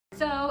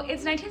So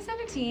it's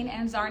 1917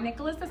 and Tsar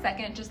Nicolas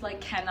II just like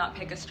cannot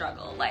pick a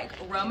struggle, like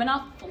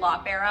Romanov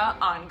flop era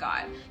on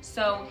God.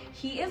 So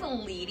he is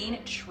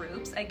leading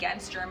troops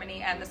against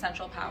Germany and the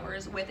Central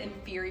Powers with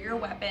inferior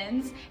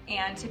weapons,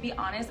 and to be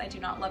honest, I do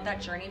not love that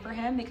journey for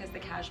him because the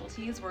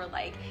casualties were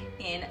like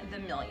in the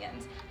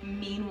millions.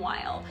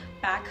 Meanwhile,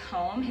 back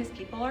home, his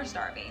people are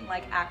starving,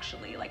 like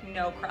actually, like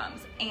no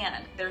crumbs.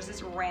 And there's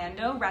this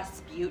rando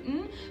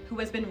Rasputin who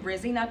has been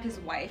rizzing up his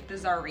wife, the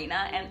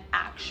Tsarina, and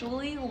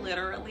actually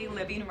literally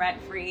living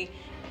rent-free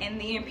in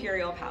the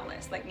imperial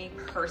palace. Like me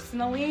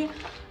personally,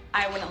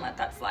 I wouldn't let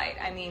that slide.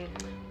 I mean,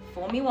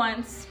 fool me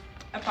once,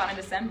 upon a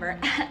December.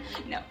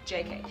 No,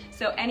 JK.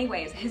 So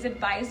anyways, his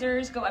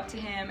advisors go up to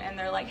him and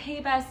they're like,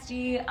 hey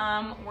bestie,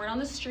 word on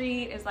the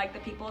street is like the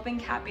people have been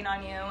capping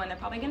on you and they're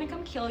probably gonna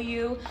come kill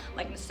you.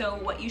 Like, so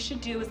what you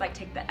should do is like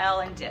take the L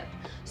and dip.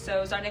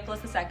 So Tsar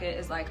Nicolas II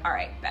is like, all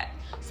right, bet.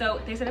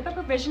 So they set up a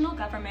provisional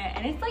government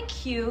and it's like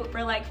cute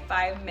for like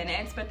 5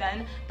 minutes, but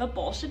then the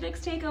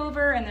Bolsheviks take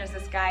over and there's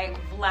this guy,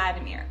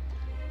 Vladimir.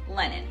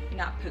 Lenin,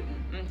 not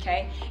Putin,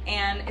 okay?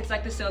 And it's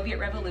like the Soviet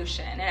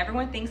Revolution, and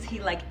everyone thinks he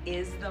like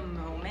is the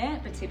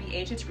moment, but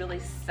TBH, it's really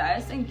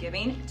sus and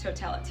giving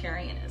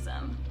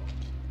totalitarianism.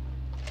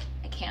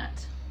 I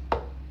can't.